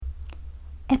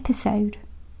episode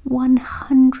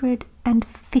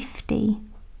 150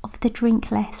 of the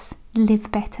Drink Less, Live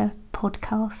Better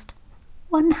podcast.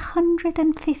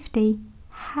 150.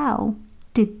 How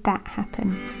did that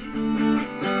happen?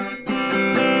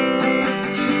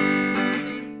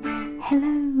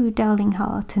 Hello, darling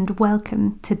heart, and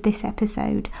welcome to this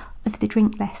episode of the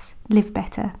Drink Less, Live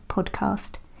Better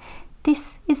podcast.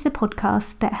 This is the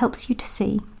podcast that helps you to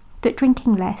see that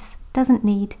drinking less doesn't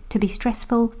need to be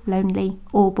stressful, lonely,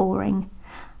 or boring.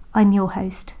 I'm your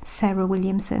host, Sarah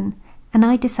Williamson, and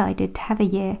I decided to have a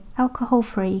year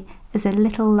alcohol-free as a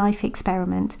little life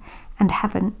experiment and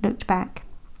haven't looked back.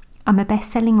 I'm a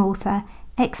best-selling author,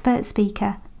 expert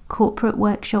speaker, corporate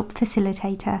workshop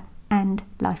facilitator, and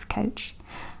life coach.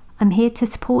 I'm here to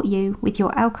support you with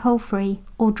your alcohol-free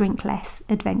or drink less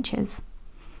adventures.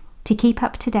 To keep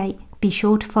up to date, be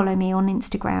sure to follow me on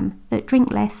Instagram at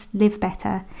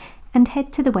drinklesslivebetter and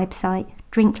head to the website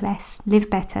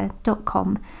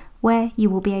drinklesslivebetter.com, where you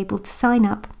will be able to sign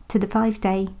up to the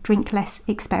 5-day Drink Less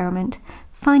experiment,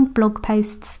 find blog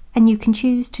posts, and you can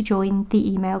choose to join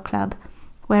the email club,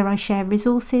 where I share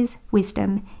resources,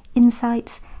 wisdom,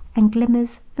 insights, and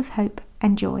glimmers of hope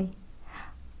and joy.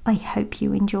 I hope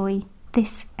you enjoy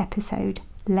this episode.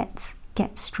 Let's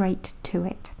get straight to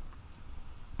it.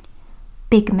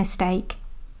 Big mistake.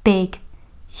 Big.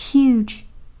 Huge.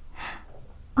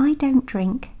 I don't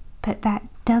drink, but that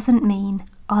doesn't mean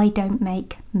I don't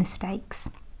make mistakes.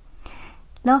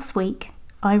 Last week,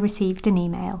 I received an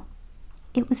email.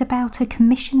 It was about a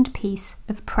commissioned piece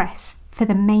of press for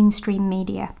the mainstream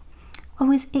media. I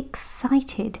was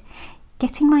excited.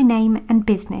 Getting my name and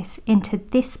business into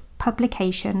this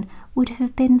publication would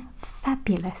have been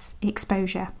fabulous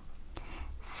exposure.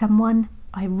 Someone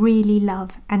I really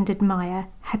love and admire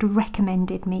had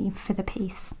recommended me for the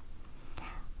piece.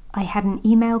 I had an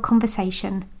email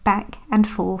conversation back and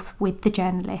forth with the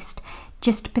journalist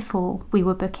just before we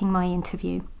were booking my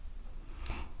interview.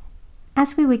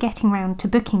 As we were getting round to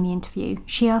booking the interview,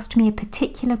 she asked me a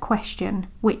particular question,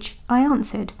 which I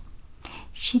answered.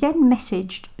 She then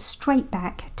messaged straight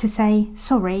back to say,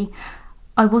 sorry,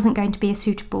 I wasn't going to be a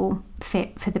suitable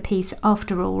fit for the piece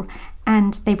after all,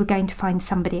 and they were going to find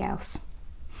somebody else.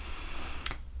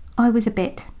 I was a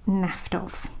bit naffed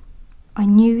off. I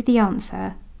knew the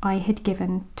answer I had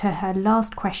given to her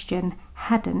last question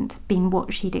hadn't been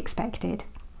what she'd expected.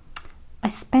 I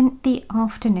spent the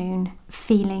afternoon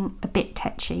feeling a bit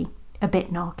tetchy, a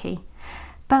bit narky,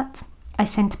 but I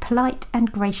sent a polite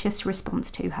and gracious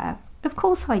response to her. Of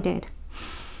course I did.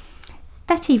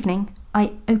 That evening,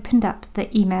 I opened up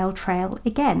the email trail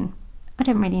again. I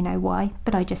don't really know why,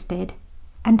 but I just did,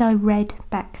 and I read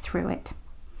back through it.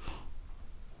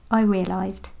 I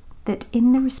realised that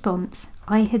in the response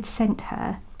I had sent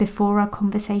her before our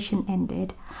conversation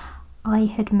ended, I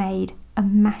had made a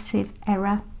massive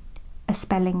error, a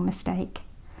spelling mistake.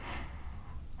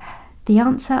 The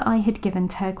answer I had given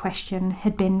to her question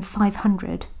had been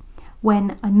 500,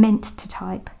 when I meant to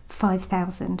type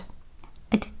 5,000.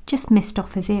 I'd just missed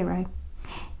off a zero.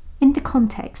 In the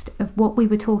context of what we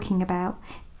were talking about,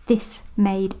 this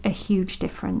made a huge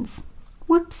difference.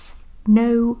 Whoops,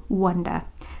 no wonder.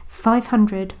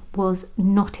 500 was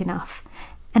not enough,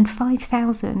 and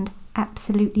 5,000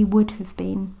 absolutely would have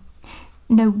been.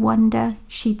 No wonder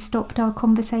she'd stopped our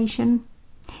conversation.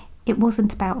 It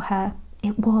wasn't about her,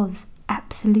 it was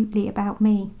absolutely about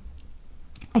me.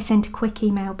 I sent a quick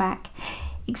email back,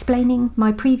 explaining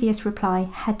my previous reply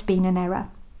had been an error.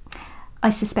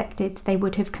 I suspected they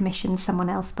would have commissioned someone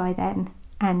else by then,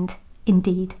 and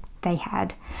indeed they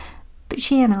had. But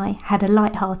she and I had a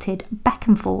light-hearted back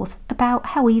and forth about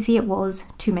how easy it was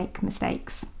to make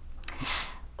mistakes.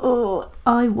 Oh,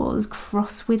 I was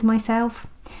cross with myself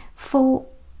for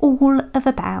all of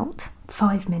about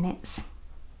 5 minutes.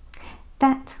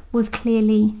 That was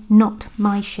clearly not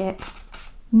my ship,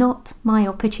 not my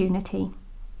opportunity.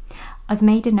 I've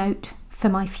made a note for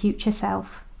my future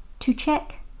self to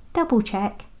check, double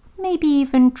check, maybe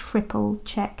even triple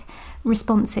check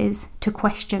responses to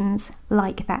questions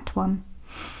like that one.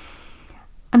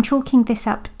 I'm chalking this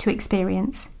up to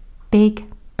experience. Big,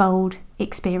 bold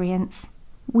experience.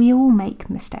 We all make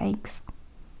mistakes.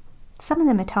 Some of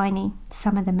them are tiny,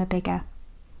 some of them are bigger.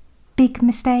 Big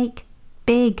mistake,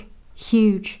 big,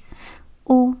 huge.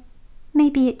 Or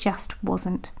maybe it just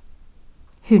wasn't.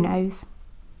 Who knows?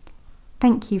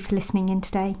 Thank you for listening in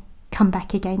today. Come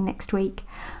back again next week.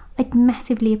 I'd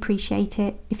massively appreciate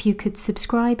it if you could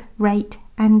subscribe, rate,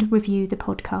 and review the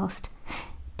podcast.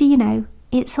 Do you know,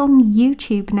 it's on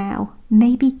YouTube now.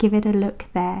 Maybe give it a look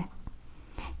there.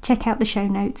 check out the show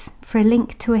notes for a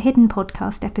link to a hidden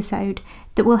podcast episode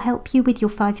that will help you with your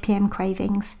 5pm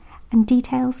cravings and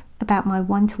details about my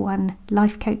one-to-one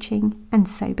life coaching and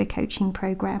sober coaching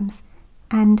programs.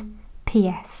 And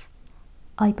P.S.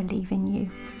 I believe in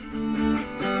you.